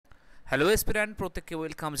Hello এসপিরেন্ট প্রত্যেককে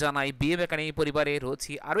welcome জানাই BM academy পরিবারে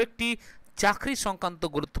রয়েছি আরও একটি চাকরি সংক্রান্ত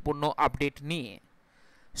গুরুত্বপূর্ণ আপডেট নিয়ে।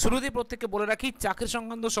 শুরুতে প্রত্যেককে বলে রাখি, চাকরি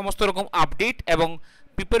সংক্রান্ত সমস্ত রকম আপডেট এবং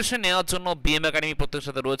প্রিপারেশন নেওয়ার জন্য বিএম একাডেমি প্রত্যেকের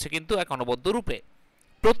সাথে রয়েছে কিন্তু এক অনবদ্য রূপে।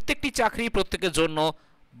 প্রত্যেকটি চাকরি প্রত্যেকের জন্য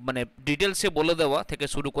মানে ডিটেলসে বলে দেওয়া থেকে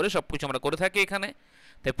শুরু করে সব কিছু আমরা করে থাকি এখানে।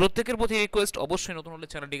 তাই প্রত্যেকের প্রতি রিকোয়েস্ট, অবশ্যই নতুন হলে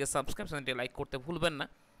চ্যানেলটিকে সাবস্ক্রাইব, চ্যানেলটি লাইক করতে ভুলবেন না।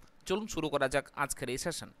 চলুন শুরু করা যাক আজকের এই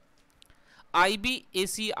সেশন।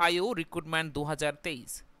 ACIO রিক্রুটমেন্ট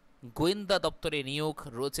 2023 গোয়েন্দা দপ্তরে নিয়োগ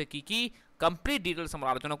রয়েছে কি কমপ্লিট ডিটেলস আমরা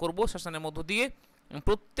আলোচনা করব সেশনের মধ্য দিয়ে।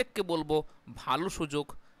 প্রত্যেককে বলবো ভালো সুযোগ,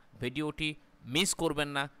 ভিডিওটি মিস করবেন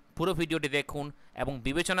না, পুরো ভিডিওটি দেখুন এবং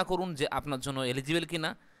বিবেচনা করুন যে আপনার জন্য এলিজিবল কিনা।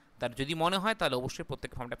 তার যদি মনে হয় তাহলে অবশ্যই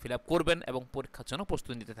প্রত্যেক ফর্মটা ফিল আপ করবেন এবং পরীক্ষার জন্য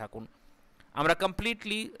প্রস্তুতি নিতে থাকুন। আমরা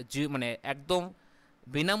কমপ্লিটলি একদম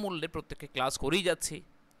বিনামূল্যে প্রত্যেককে ক্লাস করেই যাচ্ছি।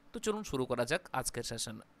 তো চলুন শুরু করা যাক আজকের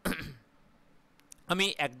সেশন। আমি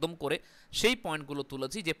একদম করে সেই পয়েন্টগুলো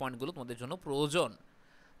তুলেছি যে পয়েন্টগুলো তোমাদের জন্য প্রয়োজন।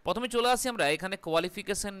 প্রথমে চলে আসি আমরা এখানে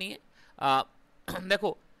কোয়ালিফিকেশান নিয়ে।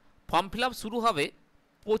 দেখো, ফর্ম ফিল আপ শুরু হবে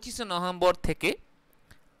 25 নভেম্বর থেকে,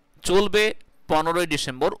 চলবে 15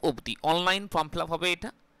 ডিসেম্বর অবধি। অনলাইন ফর্ম ফিল আপ হবে এটা।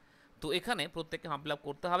 তো এখানে প্রত্যেককে ফর্ম ফিল আপ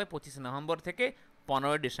করতে হবে 25 নভেম্বর থেকে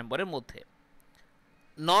 15 ডিসেম্বরের মধ্যে।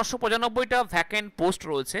 995টা ভ্যাকেন্ট পোস্ট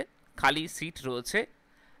রয়েছে, খালি সিট রয়েছে।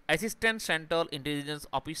 Assistant central intelligence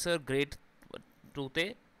officer grade 2তে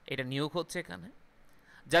এটা নিয়োগ হচ্ছে এখানে,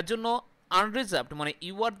 যার জন্য আনরিজার্ভড মানে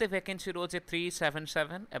ইউআরতে ভ্যাকেন্সি রয়েছে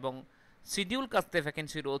 377 এবং শিডিউল কাস্টে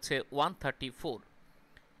ভ্যাকেন্সি রয়েছে 134।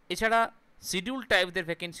 এছাড়া শিডিউল টাইপদের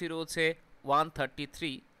ভ্যাকেন্সি রয়েছে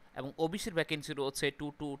 133 এবং ওবিসির ভ্যাকেন্সি রয়েছে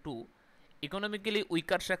 222। Economically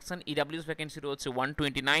weaker section EWS vacancy রয়েছে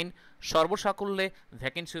 129। সর্বসাকুল্যে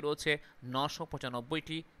ভ্যাকেন্সি রয়েছে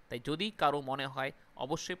 995টি। তাই যদি কারো মনে হয়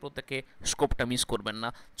অবশ্যই প্রত্যেকে স্কোপটা মিস করবেন না।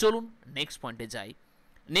 চলুন নেক্সট পয়েন্টে যাই।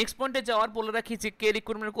 নেক্সট পয়েন্টে যাওয়ার বলে রাখি যে কে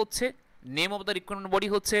রিক্রুটমেন্ট করছে। Name of the recruitment body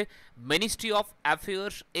হচ্ছে ministry of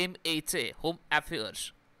affairs, MHA, home affairs.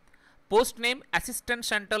 Post name assistant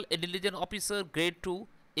central intelligence officer grade 2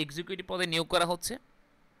 executive পদে নিয়োগ করা হচ্ছে।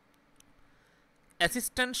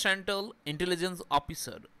 Assistant central intelligence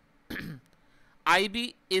officer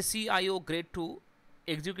ACIO grade 2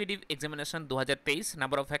 executive examination 2023।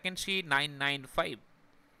 Number of vacancy 995।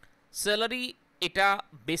 Salary এটা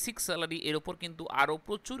basic salary, এর ওপর কিন্তু আরও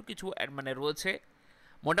প্রচুর কিছু রয়েছে।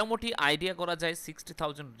 মোটামুটি আইডিয়া করা যায়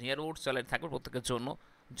 60,000 নিয়ার আবাউট স্যালারি থাকবে প্রত্যেকের জন্য।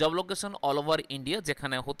 Job location all over India,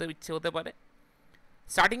 যেখানে হতে ইচ্ছে হতে পারে।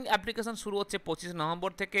 স্টার্টিং অ্যাপ্লিকেশন শুরু হচ্ছে 25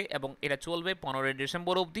 নভেম্বর থেকে এবং এটা চলবে 15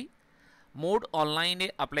 ডিসেম্বর অবধি। মোড অনলাইনে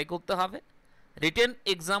অ্যাপ্লাই করতে হবে। রিটেন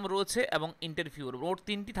এক্সাম রয়েছে এবং ইন্টারভিউ, মোট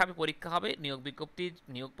 3টি ধাপে পরীক্ষা হবে। নিয়োগ বিজ্ঞপ্তি,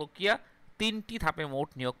 নিয়োগ প্রক্রিয়া 3টি ধাপে মোট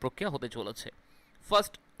নিয়োগ প্রক্রিয়া হতে চলেছে।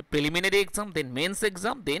 ফার্স্ট প্রিলিমিনারি এক্সাম, দেন মেন্স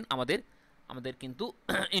এক্সাম, দেন আমাদের কিন্তু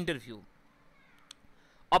ইন্টারভিউ।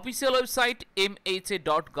 অফিসিয়াল ওয়েবসাইট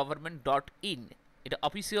mha.government.in, এটা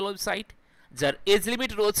অফিসিয়াল ওয়েবসাইট, যার এজ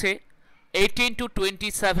লিমিট রয়েছে 18 to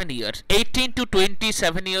 27 years. 18 to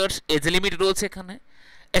 27 years age limit রয়েছে এখানে।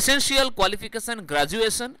 Essential qualification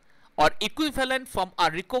graduation or equivalent from a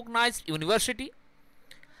recognized university,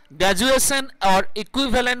 graduation or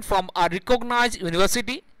equivalent from a recognized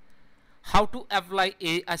university. How to apply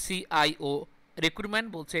ACIO recruitment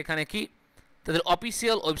বলছে এখানে কি তাদের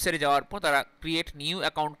official ওয়েবসাইটে যাওয়ার পর তারা ক্রিয়েট নিউ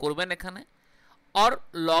অ্যাকাউন্ট করবেন এখানে, অর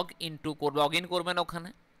লগ ইন করবেন ওখানে।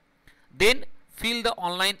 দেন feel the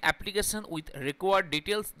online application with required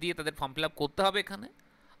details দিয়ে তাদের ফর্ম ফিল আপ করতে হবে এখানে।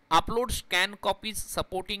 আপলোড স্ক্যান কপিজ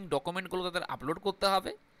সাপোর্টিং ডকুমেন্টগুলো তাদের আপলোড করতে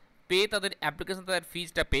হবে। পে তাদের অ্যাপ্লিকেশন, তাদের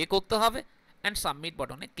ফিজটা পে করতে হবে অ্যান্ড সাবমিট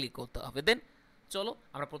বাটনে ক্লিক করতে হবে। দেন চলো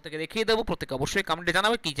আমরা প্রত্যেকে দেখিয়ে দেবো, প্রত্যেকে অবশ্যই কমেন্টে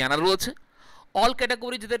জানাবে কী জানার রয়েছে। অল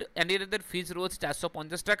ক্যাটাগরি যাদের ক্যান্ডিডেটদের ফিজ রয়েছে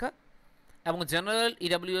 450 টাকা এবং জেনারেল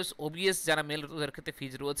ইডাব্লিউএস ওবিএস যারা মেল তাদের ক্ষেত্রে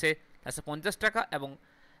ফিজ রয়েছে 450 টাকা এবং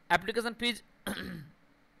অ্যাপ্লিকেশন ফিজ।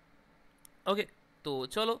 ওকে, তো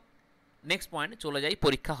চলো নেক্সট পয়েন্ট চলে যাই।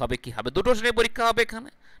 পরীক্ষা হবে কি হবে, দুটো শ্রেণীর পরীক্ষা হবে এখানে।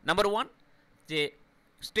 নাম্বার 1 যে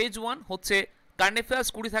স্টেজ 1 হচ্ছে কারেন্ট অ্যাফেয়ার্স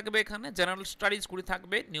 20 থাকবে এখানে, জেনারেল স্টাডিজ 20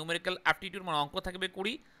 থাকবে, নিউমেরিক্যাল অ্যাপটিটিউড মানে অঙ্ক থাকবে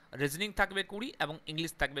 20, রিজনিং থাকবে 20 এবং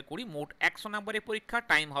ইংলিশ থাকবে 20। মোট 100 নম্বরের পরীক্ষা,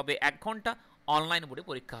 টাইম হবে 1 ঘন্টা। অনলাইন বোর্ডে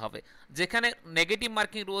পরীক্ষা হবে, যেখানে নেগেটিভ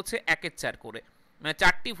মার্কিং রয়েছে 1-এর 4 করে, মানে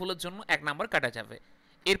 4টি ভুলের জন্য 1 নাম্বার কাটা যাবে।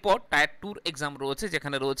 এরপর টায়ার 2 এক্সাম রয়েছে,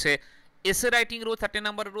 যেখানে রয়েছে এসে রাইটিং রয়েছে 30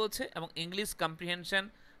 নাম্বারের রয়েছে এবং ইংলিশ কম্প্রিহেনশন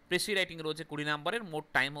প্রেসি রাইটিং রয়েছে 20 নাম্বারের। মোট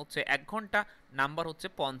টাইম হচ্ছে 1 ঘন্টা, নাম্বার হচ্ছে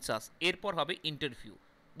 50। এরপর হবে ইন্টারভিউ।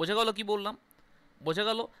 বোঝা গেল কি বললাম? বোঝা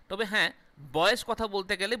গেল। তবে হ্যাঁ, বয়স কথা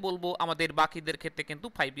বলতে গেলে বলবো আমাদের বাকিদের ক্ষেত্রে কিন্তু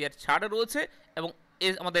 5 ইয়ার ছাড় রয়েছে এবং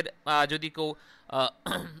আমাদের যদি কেউ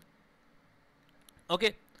ওকে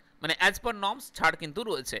মানে অ্যাজ পার নর্মস ছাড় কিন্তু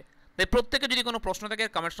রয়েছে। তাই প্রত্যেকে যদি কোনো প্রশ্ন থাকে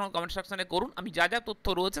কমেন্ট সেকশনে করুন, আমি যা যা তথ্য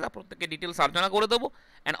রয়েছে তা প্রত্যেকে ডিটেলস আলোচনা করে দেবো।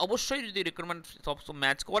 অ্যান্ড অবশ্যই যদি রিক্রুটমেন্ট সব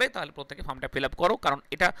ম্যাচ করে তাহলে প্রত্যেকে ফর্মটা ফিল আপ করো, কারণ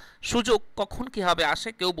এটা সুযোগ কখন কীভাবে আসে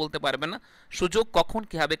কেউ বলতে পারবে না, সুযোগ কখন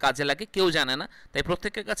কীভাবে কাজে লাগে কেউ জানে না। তাই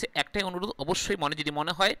প্রত্যেকের কাছে একটাই অনুরোধ, অবশ্যই যদি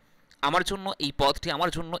মনে হয় আমার জন্য এই পদটি, আমার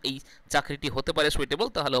জন্য এই চাকরিটি হতে পারে সুইটেবল,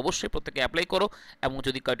 তাহলে অবশ্যই প্রত্যেকে অ্যাপ্লাই করো, এবং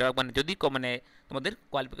যদি তোমাদের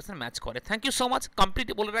কোয়ালিফিকেশন ম্যাচ করে। Thank you so much. Complete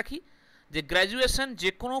বলে রাখি যে গ্র্যাজুয়েশন যে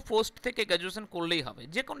কোনো পোস্ট থেকে গ্র্যাজুয়েশন করলেই হবে,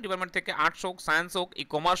 যে কোনো ডিপার্টমেন্ট থেকে, আর্টস হোক, সায়েন্স হোক, ই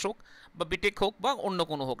কমার্স হোক, বা বিটেক হোক, বা অন্য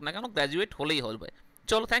কোনো হোক না কেন, গ্র্যাজুয়েট হলেই হবে।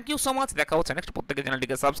 চলো, থ্যাংক ইউ সো মাচ, দেখা হচ্ছে নেক্সট। প্রত্যেকের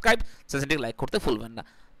চ্যানেলটিকে সাবস্ক্রাইব, চ্যানেলটিকে লাইক করতে ভুলবেন না।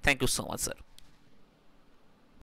 Thank you so much sir.